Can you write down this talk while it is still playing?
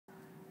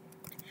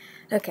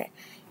Okay.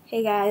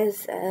 Hey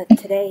guys,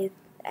 today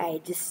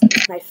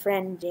my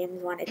friend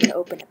James wanted to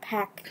open a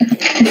pack and so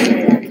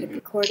that I could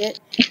record it.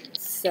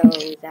 So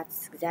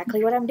that's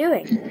exactly what I'm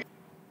doing.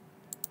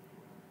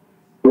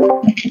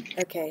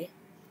 Okay.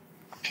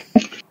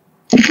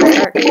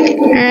 Start.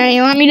 Alright,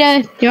 you want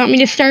me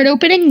to start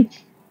opening?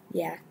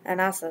 Yeah, and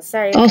also,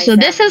 sorry if Also, I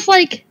this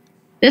sound...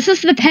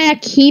 is the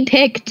pack he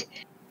picked.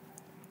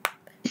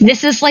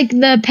 This is like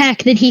the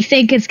pack that he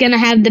thinks is gonna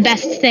have the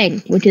best thing,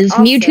 which is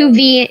Also- Mewtwo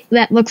V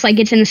that looks like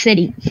it's in a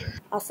city.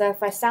 Also,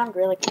 if I sound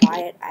really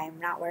quiet, I am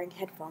not wearing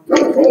headphones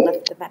because I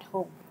left them at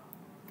home.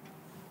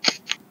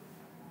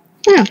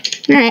 Oh,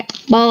 alright.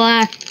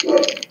 Well,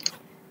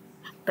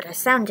 But I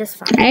sound just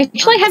fine. I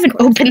actually on haven't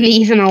Discord. opened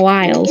these in a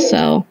while,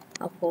 so.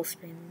 I'll full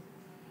screen.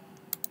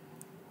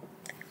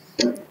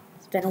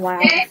 It's been a while.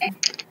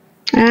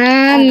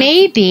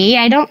 Maybe.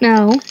 I don't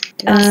know.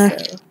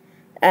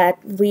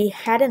 We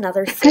had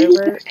another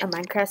server, a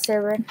Minecraft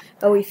server,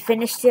 but we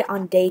finished it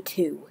on day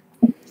 2.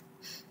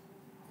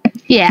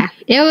 Yeah,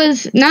 there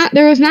was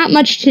not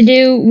much to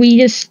do. We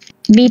just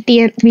beat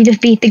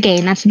the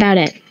game. That's about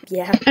it.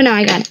 Yeah. Oh no,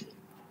 I got it.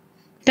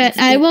 But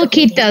I will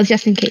keep those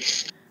just in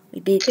case. We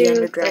beat the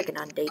Ender Dragon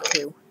on day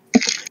 2.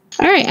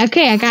 Alright,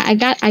 okay, I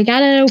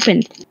got it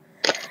open.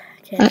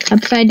 Okay.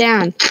 Upside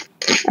down.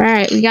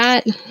 Alright, we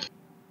got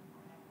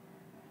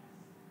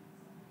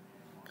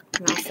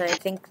And also, I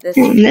think this.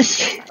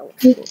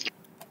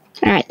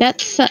 Alright,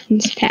 that's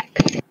Sutton's pack.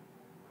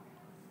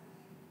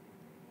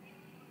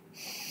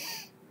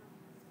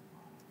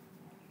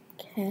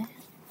 Okay.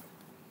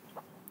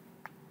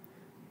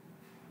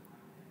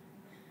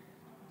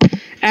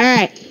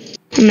 Alright,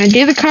 I'm gonna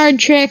do the card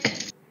trick.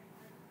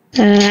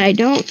 I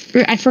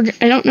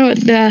don't know what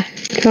the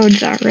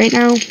codes are right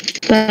now,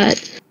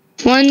 but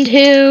 1,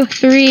 2,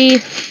 3,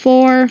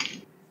 4.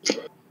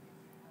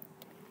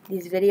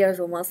 These videos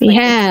will most likely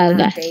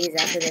come out days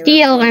after they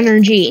Steel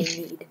Energy.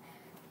 Need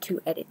to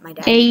edit my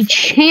diary. A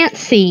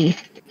Chansey.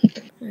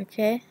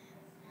 Okay.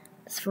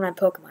 This is for my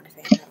Pokemon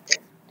fans out there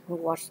who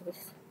watch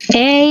this.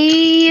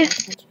 A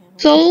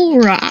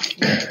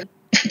Solrock.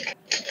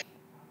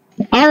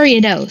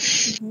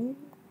 Ariados.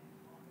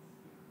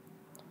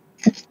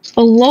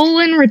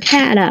 Alolan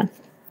Rattata.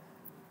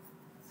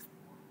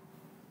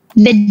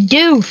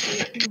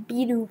 Bidoof.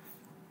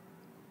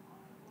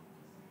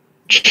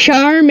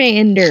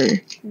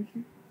 Charmander.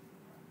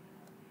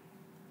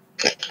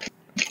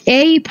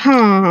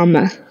 Apom.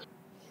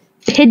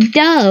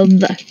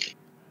 Pidove.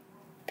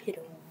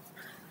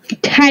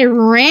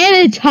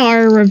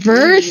 Tyranitar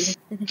Reverse.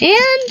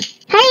 And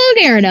Hollow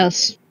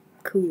Gyarados.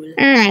 Cool.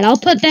 Alright, I'll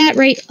put that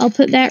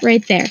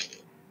right there.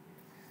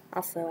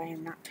 Also, I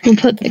am not. We'll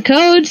put the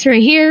codes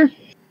right here.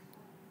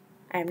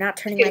 I am not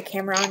turning my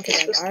camera on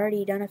because I've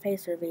already done a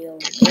face reveal.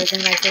 Those are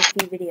my first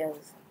few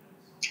videos,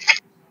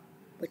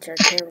 which are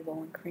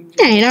terrible and cringy.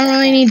 Yeah, you don't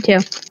really need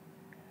to.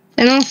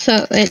 And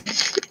also,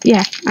 it's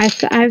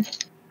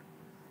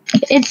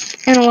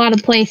in a lot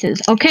of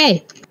places.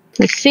 Okay,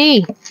 let's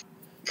see.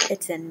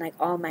 It's in like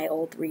all my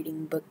old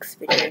reading books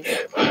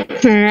videos.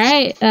 All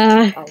right.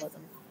 All of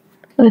them.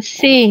 Let's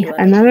see.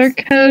 Another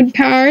code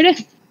card.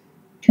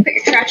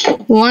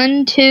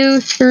 1, 2,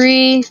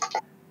 3,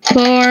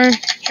 4.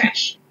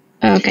 Trash.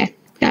 Okay,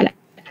 got it.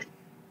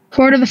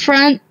 4 to the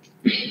front.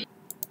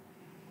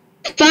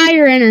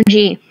 Fire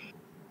Energy.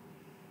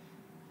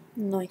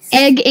 Nice.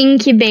 Egg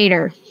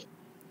Incubator.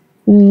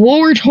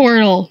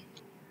 Wartortle.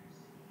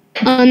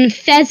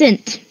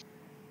 Unpheasant.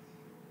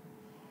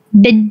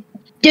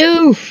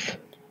 Bidoof.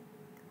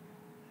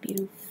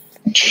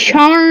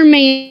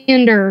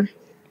 Charmander.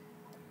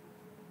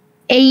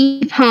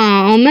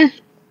 Apom.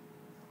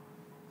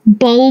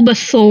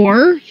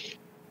 Bulbasaur.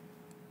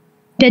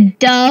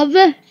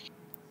 Pidove.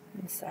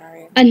 I'm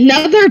sorry.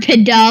 Another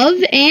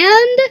Pidove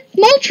and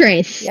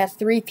Moltres. Yeah,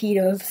 3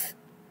 Pidoves.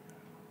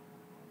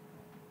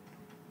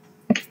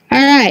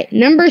 Alright,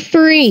 number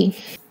 3.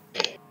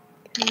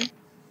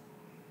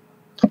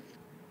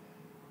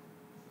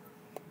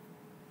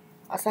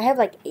 Also, I have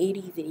like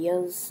 80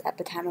 videos at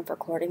the time of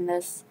recording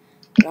this.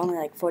 But only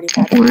like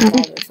 45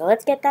 subscribers. So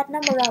let's get that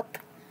number up.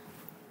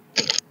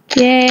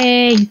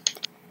 Yay.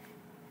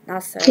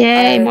 Also,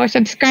 yay, more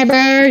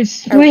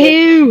subscribers.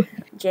 Woohoo!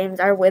 James,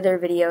 our Wither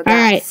video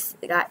got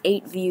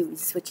 8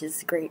 views, which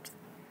is great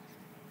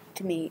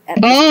to me.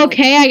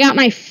 Okay, I got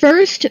my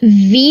first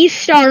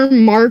V-Star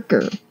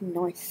marker.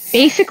 Nice.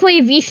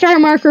 Basically, V-Star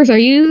markers are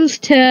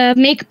used to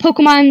make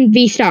Pokemon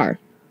V-Star.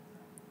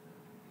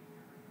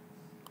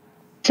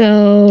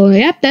 So,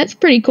 yep, that's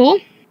pretty cool.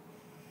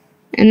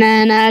 And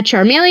then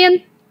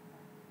Charmeleon,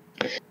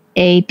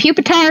 a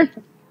Pupitar,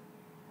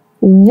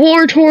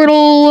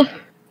 Wartortle,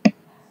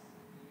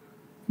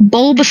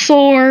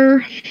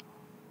 Bulbasaur,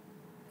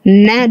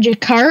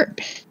 Magikarp,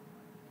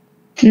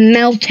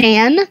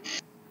 Meltan,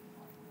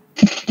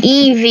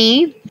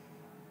 Eevee,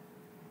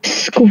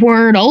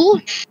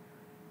 Squirtle,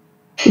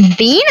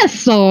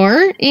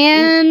 Venusaur,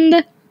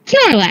 and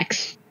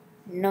Snorlax.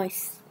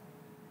 Nice.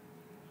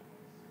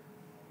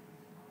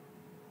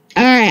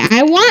 Alright,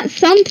 I want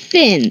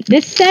something.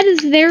 This set is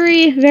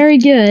very, very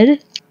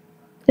good.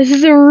 This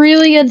is a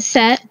really good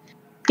set.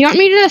 You want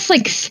me to just,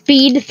 like,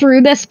 speed through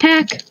this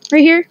pack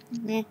right here?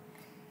 Meh.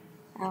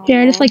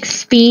 Yeah, just, like,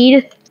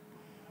 speed.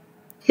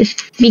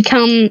 Just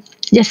become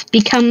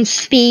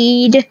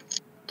speed.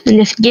 And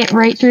just get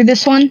right through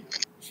this one.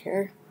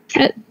 Sure.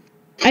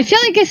 I feel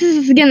like this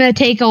is gonna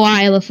take a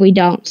while if we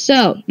don't.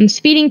 So, I'm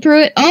speeding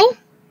through it. Oh!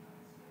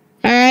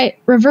 Alright,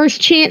 reverse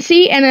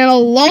Chansey, and then a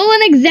Alolan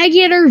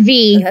Exeggutor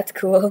V. Oh, that's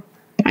cool.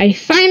 I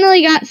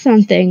finally got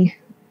something.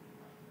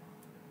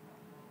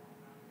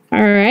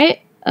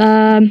 Alright,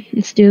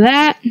 let's do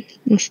that.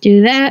 Let's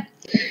do that.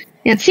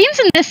 Yeah, it seems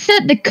in this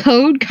set the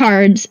code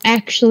cards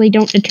actually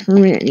don't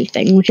determine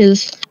anything, which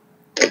is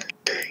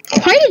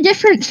quite a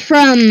difference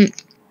from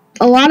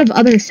a lot of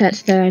other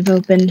sets that I've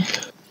opened.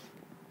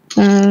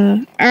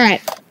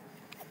 Alright.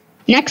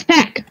 Next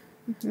pack.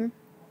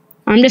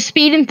 I'm just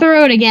speeding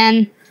through it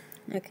again.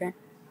 Okay.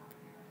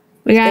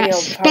 We got Video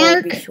will probably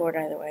Spark be short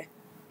either way.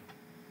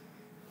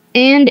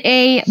 and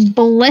a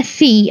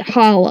Blissey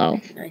Hollow.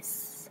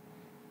 Nice.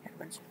 Got a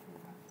bunch of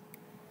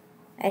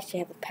I actually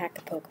have a pack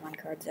of Pokemon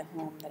cards at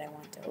home that I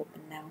want to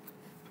open now.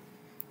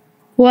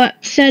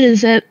 What set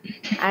is it?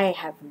 I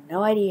have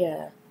no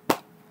idea.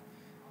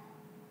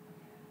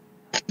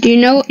 Do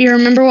you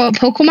remember what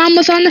Pokemon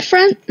was on the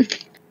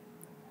front?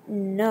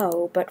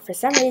 No, but for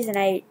some reason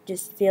I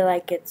just feel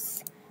like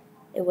it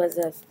was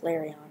a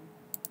Flareon.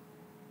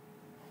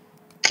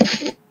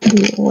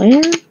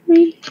 Flareon?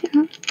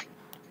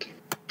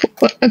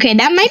 Okay,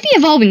 that might be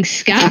Evolving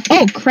Sky.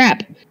 Oh,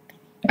 crap.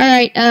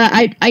 Alright,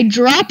 I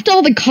dropped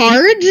all the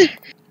cards.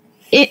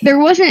 There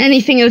wasn't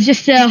anything, it was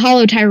just a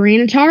Hollow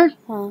Tyranitar.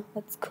 Huh,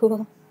 that's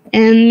cool.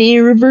 And the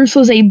reverse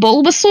was a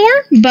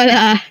Bulbasaur,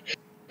 but,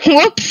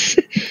 whoops.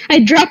 I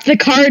dropped the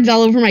cards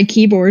all over my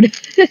keyboard.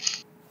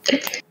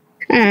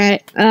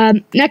 Alright,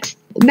 next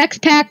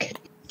pack.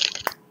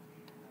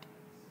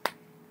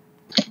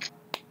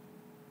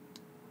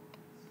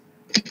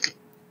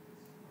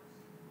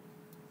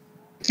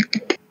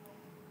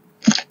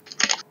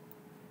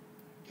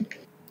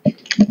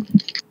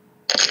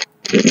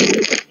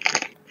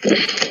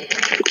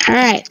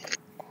 Alright.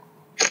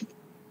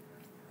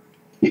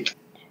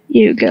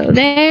 You go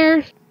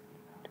there.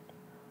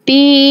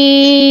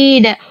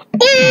 Speed.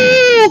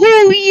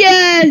 Oh,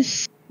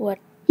 yes! What?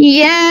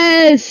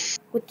 Yes!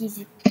 What is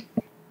it?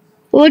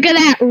 Look at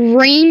that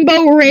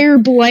Rainbow Rare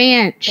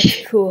Blanche.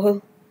 That's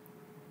cool.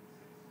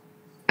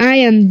 I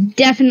am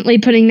definitely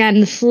putting that in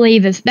the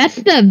sleeve. That's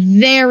the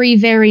very,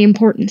 very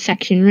important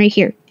section right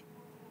here.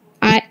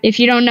 If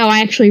you don't know,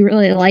 I actually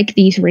really like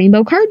these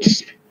rainbow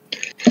cards.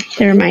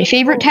 They're my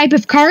favorite type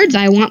of cards.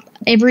 I want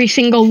every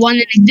single one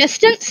in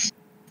existence,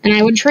 and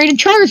I would trade a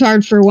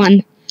Charizard for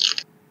one.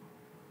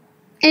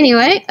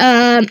 Anyway,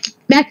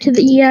 back to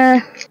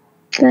the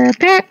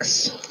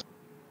packs.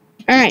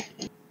 Alright,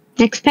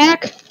 next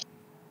pack.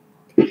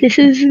 This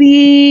is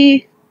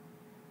the...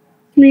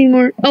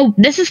 Oh,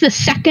 this is the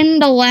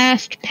second to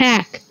last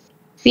pack.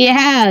 We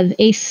have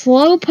a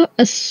Slowbro,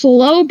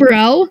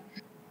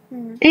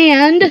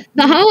 and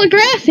the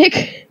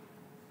holographic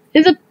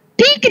is a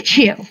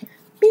Pikachu.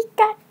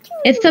 Pikachu.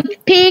 It's a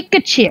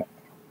Pikachu.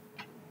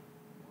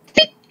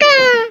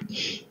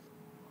 Pikachu.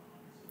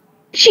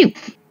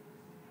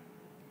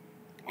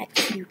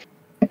 Achoo.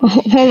 Oh,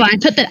 hold on,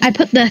 I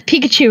put the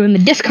Pikachu in the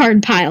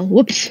discard pile.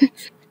 Whoops.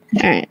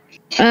 Alright.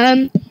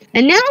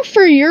 And now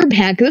for your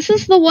pack. This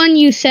is the one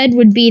you said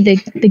would be the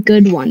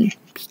good one.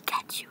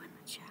 Pikachu in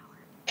the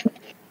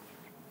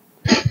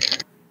shower.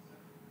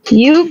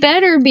 You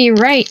better be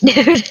right,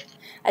 dude.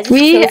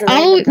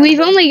 We've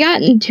only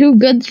gotten 2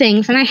 good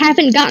things, and I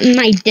haven't gotten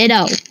my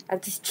Ditto.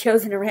 I've just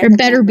chosen a There random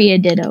better number. be a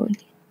Ditto.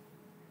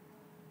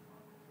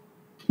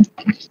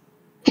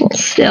 Well,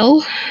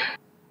 still.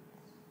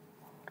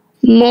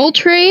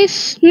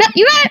 Moltres. No,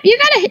 you got a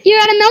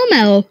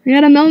Melmetal. You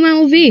got a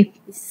Melmetal V.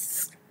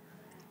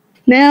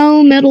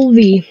 Melmetal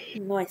V.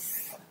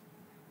 Nice.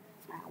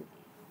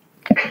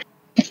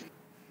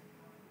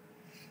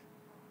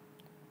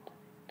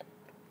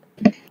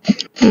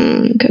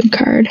 Good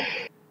card.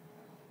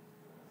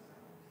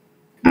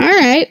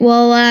 Alright,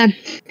 well,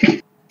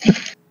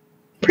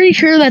 pretty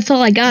sure that's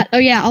all I got. Oh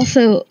yeah,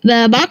 also,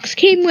 the box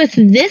came with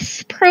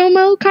this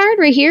promo card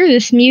right here,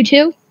 this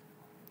Mewtwo.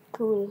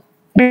 Cool.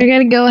 We're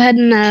gonna go ahead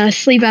and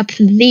sleeve up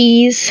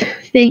these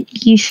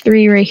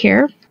 3 right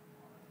here.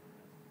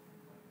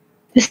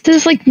 This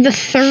is like the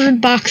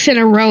 3rd box in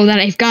a row that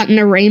I've gotten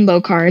a rainbow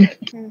card.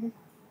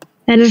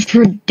 That is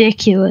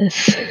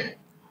ridiculous.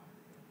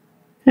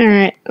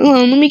 Alright,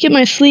 well, let me get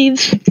my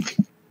sleeves.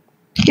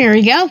 Here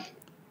we go.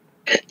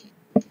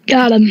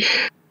 Got them.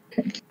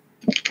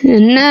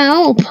 And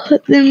now I'll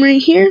put them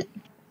right here.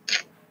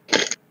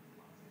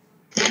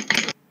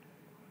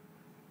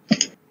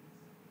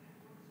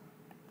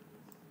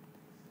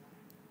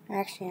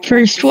 Actually,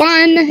 First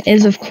one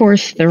is, of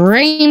course, the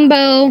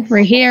rainbow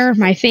right here.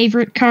 My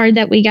favorite card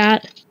that we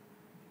got.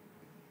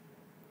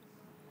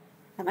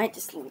 I might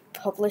just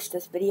publish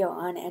this video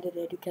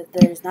unedited because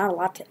there's not a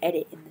lot to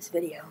edit in this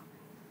video.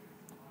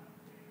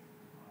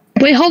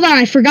 Wait, hold on.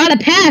 I forgot a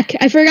pack.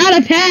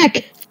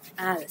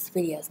 This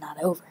video's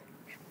not over.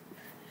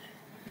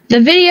 The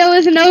video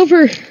isn't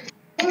over.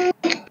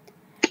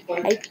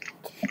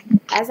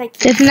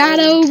 It's not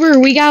over.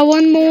 We got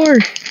one more.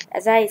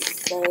 As I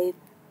say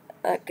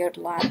a good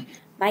lot,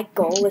 my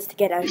goal is to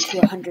get out to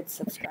 100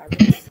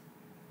 subscribers.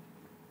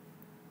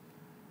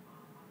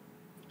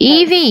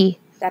 Evie.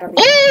 That'll be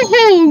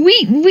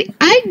Oh,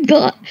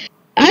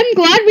 I'm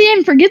glad we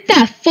didn't forget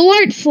that. Full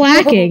art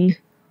slacking.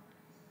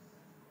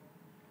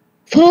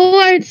 Full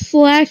art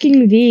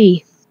slacking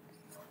V.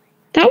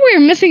 Thought we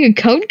were missing a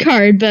code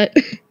card, but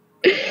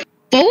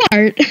full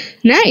art.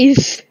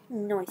 Nice.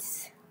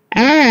 Nice.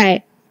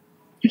 Alright.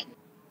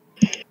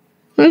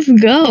 Let's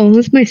go.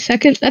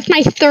 That's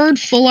my third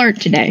full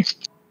art today.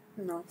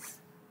 Nice.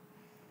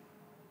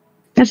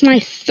 That's my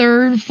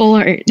third full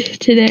art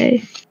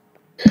today.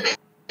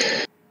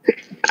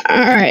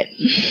 Alright.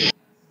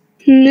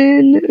 And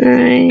then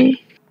I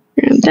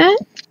grab that.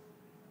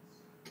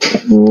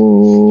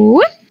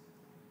 Whoop.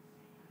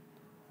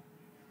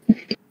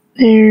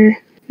 There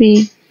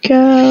we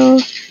go.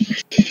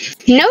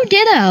 No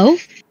ditto.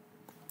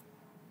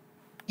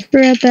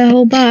 Grab that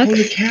whole box.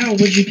 Holy cow,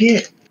 what'd you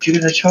get? Did you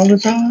get a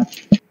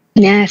Charizard?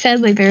 Nah,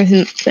 sadly there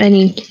isn't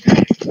any.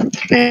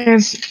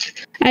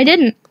 I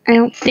didn't. I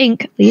don't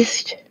think, at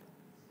least.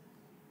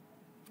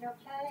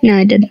 No,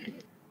 I didn't.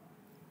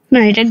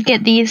 No, I did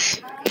get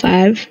these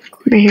 5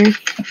 right here.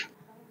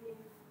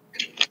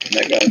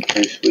 That guy's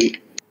pretty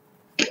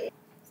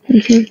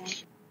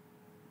sweet.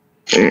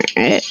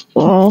 Alright,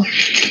 well,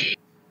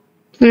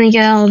 let me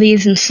get all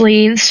these in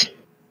sleeves.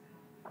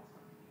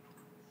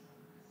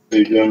 Are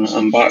you doing an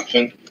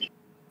unboxing?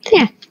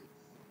 Yeah.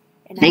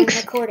 And Thanks.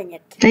 I'm recording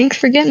it. Thanks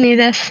for getting me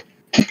this.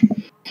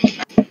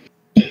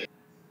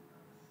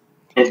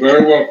 You're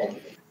very welcome.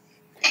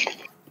 Is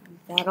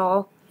that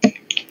all?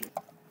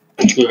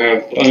 You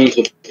have tons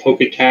of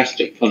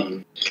Poketastic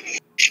fun.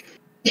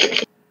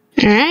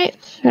 Alright,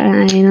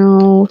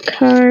 final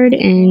card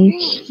in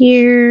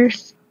here.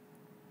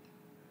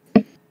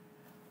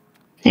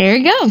 There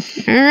we go.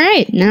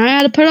 Alright, now I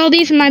gotta put all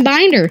these in my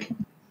binder.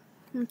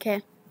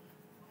 Okay.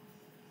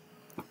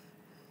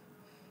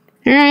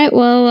 Alright,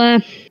 well,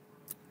 I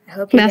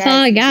hope you that's all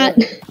I got.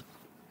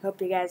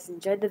 Hope you guys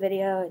enjoyed the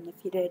video, and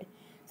if you did,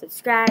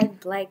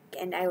 subscribe, like,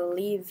 and I will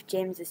leave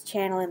James's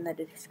channel in the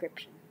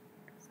description.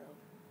 So,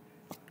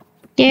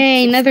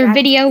 Yay, another subscribe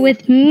video to me.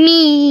 with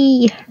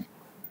me.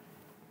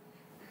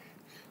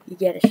 You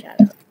get a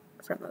shout out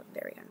from a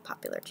very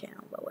unpopular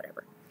channel, but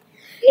whatever.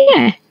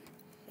 Yeah,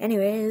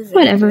 Anyways,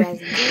 whatever. I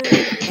hope you guys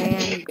enjoyed,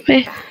 and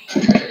Okay. bye.